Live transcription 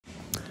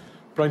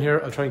Brian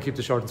here. I'll try and keep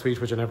this short and sweet,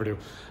 which I never do.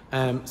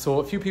 So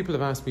a few people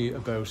have asked me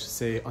about,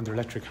 say, on their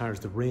electric cars,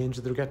 the range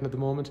that they're getting at the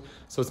moment.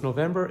 So it's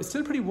November. It's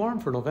still pretty warm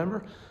for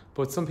November,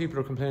 but some people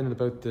are complaining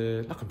about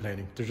not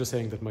complaining, they're just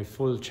saying that my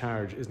full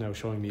charge is now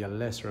showing me a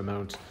lesser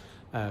amount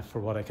for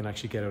what I can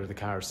actually get out of the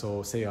car.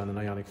 So say on an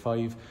Ioniq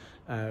 5,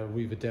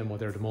 we have a demo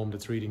there at the moment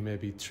that's reading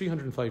maybe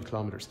 305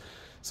 kilometers.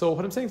 So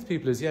what I'm saying to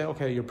people is, yeah,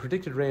 okay, your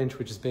predicted range,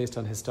 which is based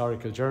on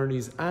historical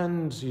journeys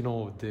and, you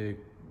know, the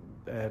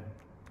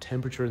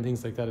temperature and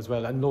things like that as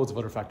well, and loads of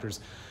other factors.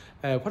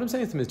 What I'm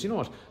saying to them is, do you know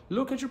what?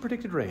 Look at your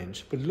predicted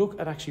range, but look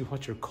at actually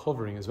what you're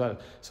covering as well.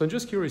 So I'm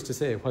just curious to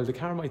say, while the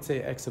car might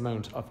say X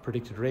amount of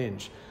predicted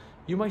range,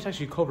 you might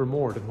actually cover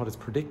more than what it's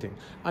predicting.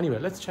 Anyway,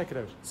 let's check it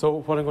out.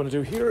 So what I'm going to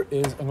do here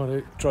is I'm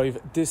going to drive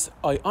this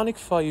Ioniq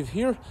 5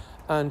 here,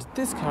 and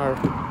this car,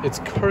 it's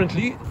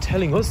currently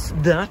telling us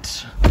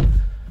that,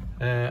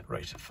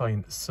 right,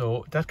 fine.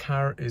 So that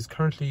car is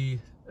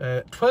currently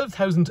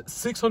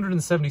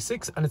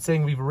 12,676, and it's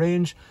saying we've a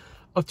range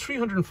of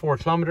 304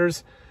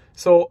 kilometers.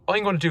 So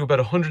I'm going to do about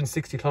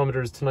 160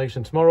 kilometers tonight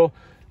and tomorrow,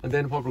 and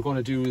then what we're going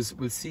to do is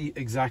we'll see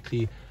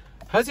exactly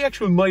has the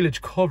actual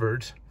mileage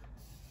covered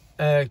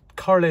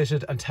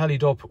correlated and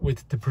tallied up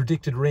with the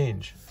predicted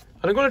range.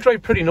 And I'm going to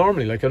drive pretty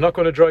normally, like I'm not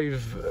going to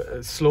drive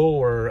slow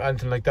or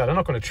anything like that. I'm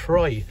not going to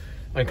try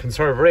and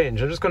conserve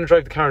range. I'm just going to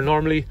drive the car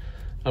normally,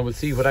 and we'll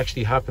see what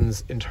actually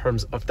happens in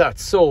terms of that.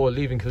 So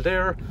leaving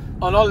Kildare,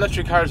 on all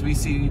electric cars we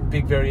see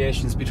big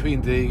variations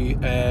between the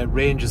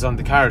ranges on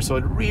the car, so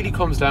it really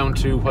comes down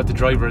to what the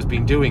driver has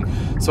been doing.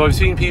 So I've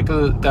seen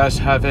people that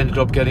have ended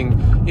up getting,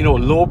 you know,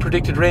 low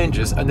predicted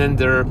ranges, and then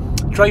their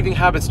driving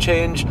habits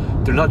change,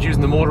 they're not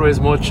using the motorway as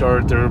much,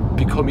 or they're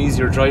become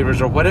easier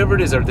drivers, or whatever it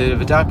is, or they've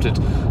adapted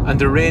and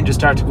their ranges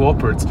start to go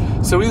upwards.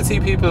 So we'll see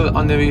people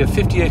on maybe a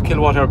 58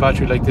 kilowatt hour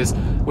battery like this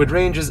with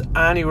ranges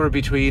anywhere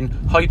between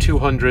high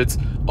 200s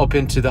up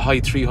into the high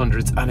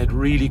 300s, and it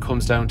really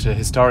comes down to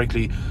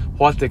historically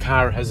what the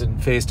car has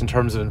faced in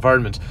terms of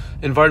environment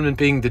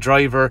being the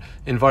driver,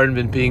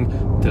 environment being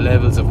the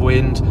levels of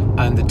wind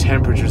and the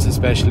temperatures,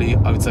 especially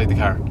outside the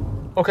car.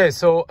 Okay,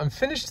 so I'm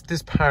finished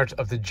this part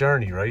of the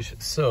journey, right?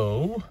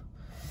 So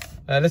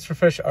let's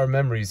refresh our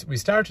memories. We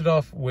started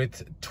off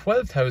with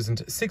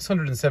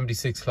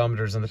 12,676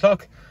 kilometers on the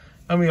clock,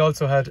 and we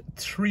also had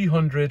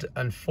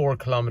 304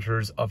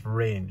 kilometers of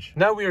range.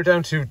 Now we are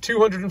down to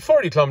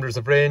 240 kilometers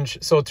of range,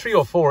 so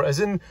 304, as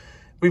in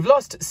we've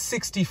lost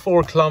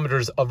 64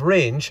 kilometers of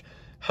range.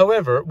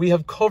 However, we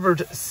have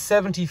covered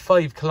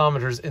 75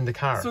 kilometers in the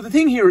car. So the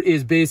thing here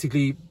is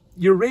basically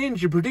your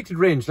range, your predicted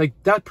range, like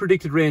that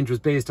predicted range was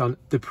based on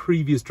the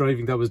previous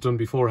driving that was done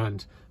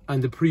beforehand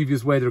and the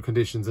previous weather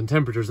conditions and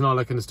temperatures and all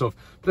that kind of stuff.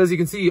 But as you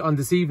can see on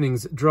this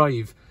evening's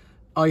drive,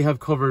 I have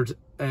covered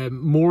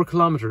more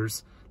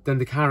kilometers than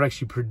the car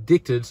actually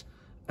predicted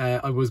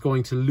I was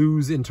going to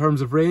lose in terms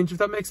of range, if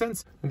that makes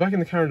sense. I'm back in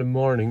the car in the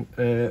morning,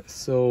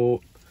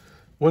 so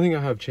one thing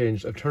I have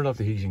changed, I've turned off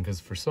the heating because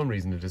for some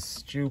reason it is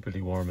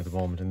stupidly warm at the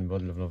moment in the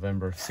middle of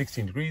November,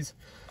 16 degrees.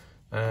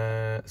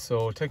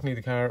 So technically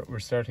the car, we're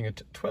starting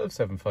at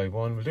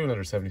 12,751, we'll do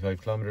another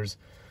 75 kilometers.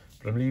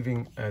 But I'm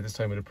leaving this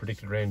time with a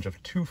predicted range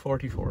of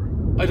 244.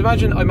 I'd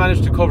imagine I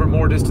managed to cover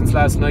more distance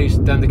last night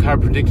than the car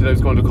predicted I was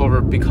going to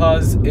cover,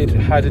 because it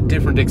had a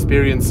different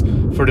experience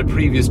for the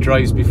previous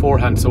drives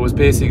beforehand, so it was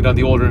basing it on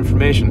the older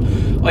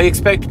information. I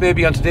expect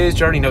maybe on today's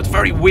journey, now it's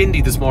very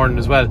windy this morning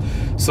as well,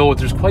 so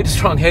there's quite a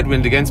strong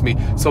headwind against me,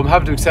 so I'm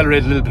having to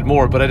accelerate a little bit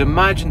more, but I'd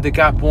imagine the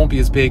gap won't be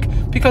as big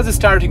because it's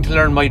starting to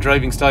learn my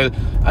driving style,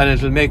 and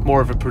it'll make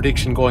more of a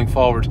prediction going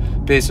forward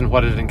based on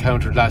what it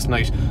encountered last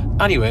night.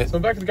 Anyway, so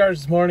I'm back at the garage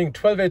this morning,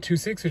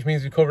 12,826, which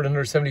means we covered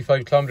another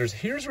 75 kilometers.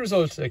 Here's a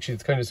result, actually,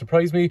 it's kind of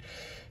surprised me.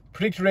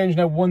 Predicted range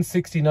now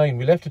 169.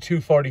 We left at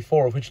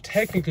 244, which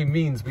technically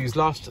means we've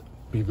lost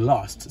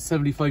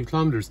 75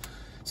 kilometers.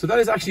 So that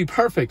is actually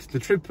perfect. The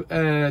trip,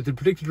 the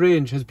predicted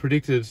range has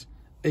predicted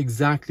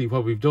exactly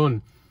what we've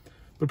done,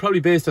 but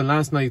probably based on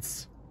last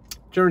night's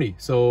journey.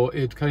 So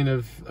it kind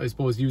of, I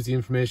suppose, used the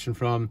information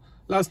from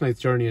last night's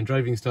journey and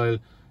driving style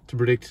to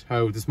predict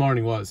how this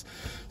morning was.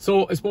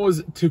 So I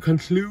suppose to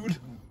conclude,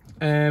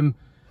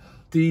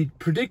 the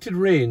predicted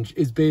range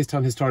is based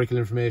on historical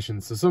information.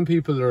 So some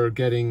people are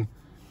getting,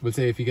 we'll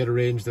say if you get a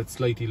range that's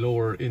slightly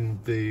lower in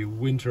the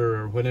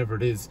winter or whenever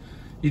it is,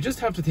 you just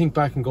have to think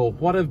back and go,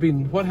 what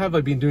have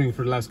I been doing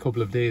for the last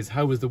couple of days?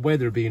 How has the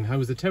weather been? How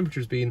has the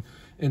temperatures been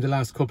in the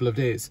last couple of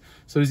days?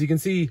 So as you can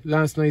see,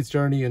 last night's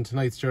journey and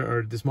tonight's journey,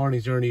 or this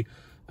morning's journey,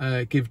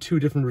 give two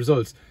different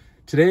results.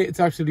 Today it's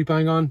absolutely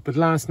bang on, but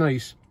last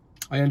night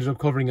I ended up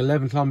covering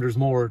 11 kilometers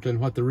more than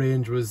what the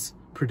range was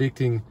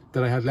predicting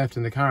that I had left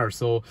in the car.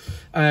 So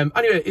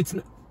anyway, it's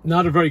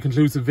not a very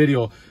conclusive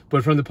video,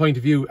 but from the point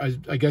of view,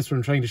 I guess what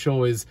I'm trying to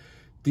show is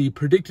the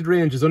predicted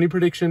range is only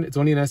prediction, it's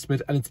only an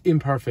estimate, and it's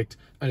imperfect,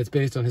 and it's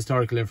based on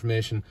historical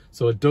information.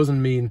 So it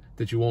doesn't mean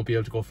that you won't be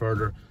able to go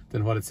further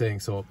than what it's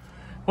saying. So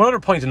one other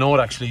point to note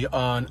actually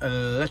on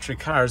electric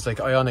cars like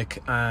Ioniq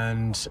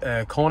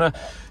and Kona,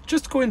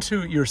 just go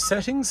into your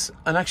settings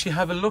and actually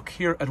have a look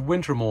here at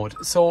winter mode.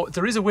 So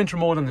there is a winter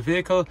mode on the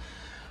vehicle.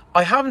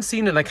 I haven't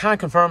seen it and I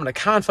can't confirm and I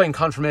can't find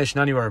confirmation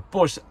anywhere,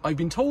 but I've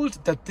been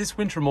told that this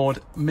winter mode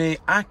may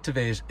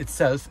activate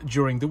itself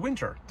during the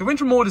winter. The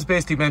winter mode is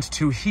basically meant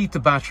to heat the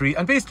battery,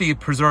 and basically it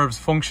preserves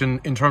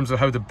function in terms of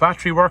how the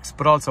battery works,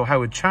 but also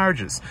how it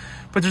charges.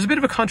 But there's a bit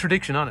of a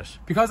contradiction on it,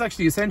 because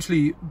actually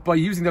essentially by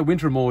using that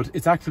winter mode,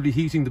 it's actively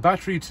heating the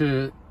battery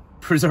to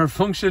preserve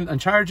function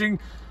and charging,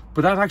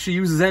 but that actually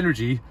uses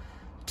energy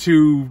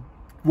to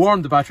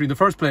warm the battery in the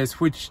first place,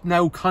 which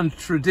now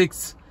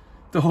contradicts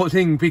the whole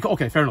thing.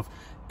 Okay, fair enough.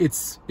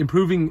 It's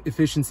improving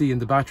efficiency in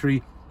the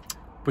battery,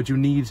 but you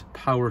need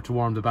power to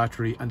warm the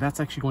battery, and that's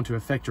actually going to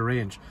affect your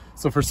range.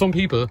 So for some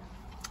people,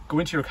 go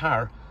into your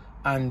car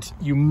and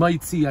you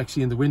might see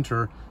actually in the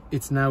winter,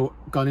 it's now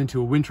gone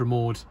into a winter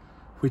mode,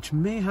 which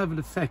may have an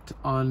effect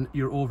on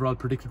your overall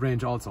predicted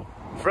range also.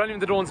 For anyone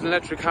that owns an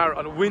electric car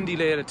on a windy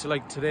day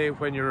like today,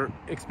 when you're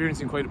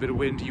experiencing quite a bit of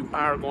wind, you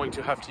are going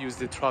to have to use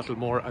the throttle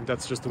more, and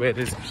that's just the way it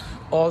is.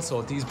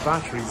 Also, these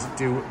batteries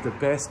do the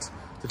best.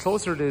 The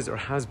closer it is or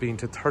has been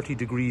to 30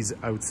 degrees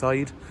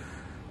outside,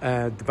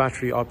 the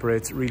battery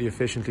operates really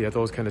efficiently at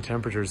those kind of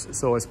temperatures.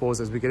 So I suppose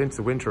as we get into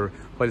the winter,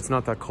 while it's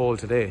not that cold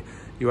today,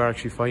 you are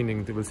actually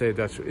finding, they will say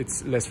that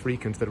it's less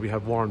frequent that we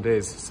have warm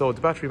days. So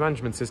the battery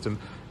management system,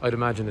 I'd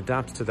imagine,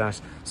 adapts to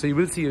that. So you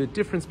will see a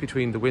difference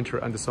between the winter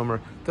and the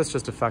summer. That's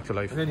just a fact of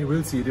life. And then you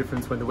will see a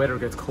difference when the weather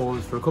gets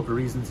cold for a couple of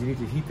reasons. You need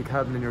to heat the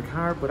cabin in your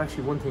car, but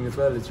actually one thing as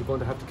well is you're going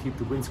to have to keep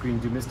the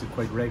windscreen demisted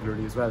quite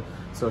regularly as well.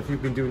 So if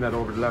you've been doing that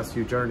over the last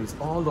few journeys,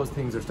 all those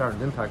things are starting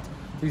to impact.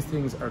 These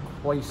things are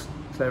quite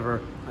clever,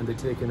 and they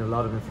take in a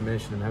lot of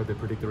information on how they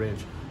predict the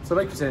range. So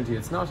like you're saying to you,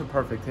 it's not a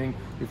perfect thing.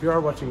 If you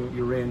are watching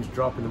your range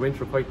drop in the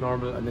winter, quite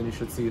normal, and then you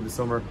should see in the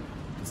summer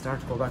it start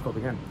to go back up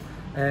again.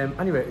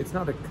 Anyway, it's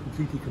not a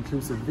completely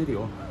conclusive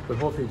video, but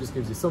hopefully it just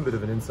gives you some bit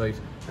of an insight,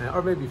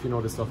 or maybe if you know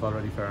this stuff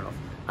already, fair enough.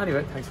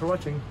 Anyway, thanks for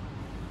watching.